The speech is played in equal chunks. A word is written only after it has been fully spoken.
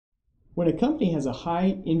When a company has a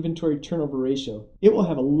high inventory turnover ratio, it will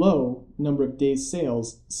have a low number of days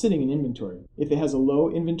sales sitting in inventory. If it has a low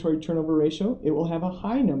inventory turnover ratio, it will have a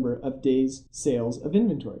high number of days sales of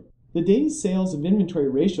inventory. The days sales of inventory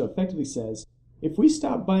ratio effectively says, if we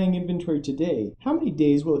stop buying inventory today, how many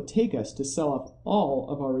days will it take us to sell off all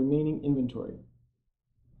of our remaining inventory?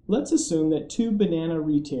 Let's assume that two banana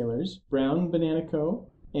retailers, Brown Banana Co.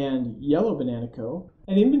 and Yellow Banana Co.,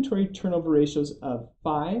 had inventory turnover ratios of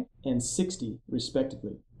 5 and 60,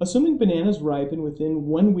 respectively. Assuming bananas ripen within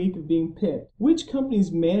 1 week of being picked, which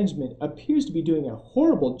company's management appears to be doing a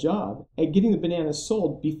horrible job at getting the bananas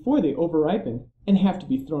sold before they overripen and have to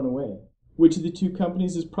be thrown away? Which of the two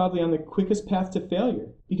companies is probably on the quickest path to failure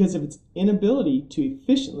because of its inability to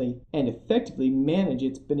efficiently and effectively manage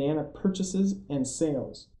its banana purchases and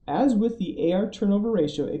sales? As with the AR turnover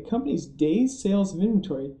ratio, a company's days sales of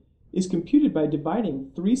inventory is computed by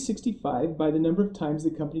dividing 365 by the number of times the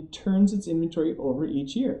company turns its inventory over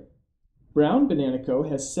each year. Brown Banana Co.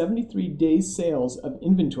 has 73 days sales of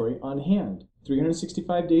inventory on hand,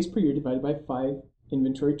 365 days per year divided by 5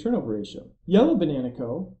 inventory turnover ratio. Yellow Banana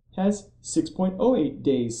Co. has 6.08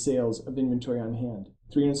 days sales of inventory on hand,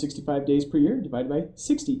 365 days per year divided by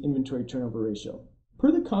 60 inventory turnover ratio.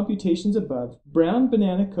 Per the computations above, Brown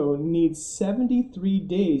Banana Co. needs 73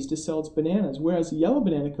 days to sell its bananas, whereas Yellow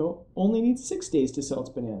Banana Co. only needs 6 days to sell its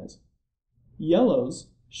bananas. Yellow's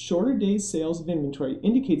shorter days sales of inventory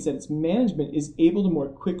indicates that its management is able to more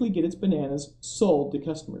quickly get its bananas sold to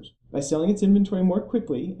customers. By selling its inventory more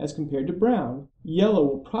quickly as compared to Brown, Yellow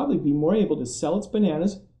will probably be more able to sell its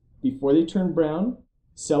bananas before they turn brown,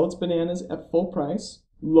 sell its bananas at full price,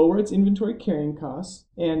 lower its inventory carrying costs,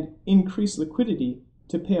 and increase liquidity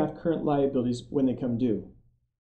to pay off current liabilities when they come due.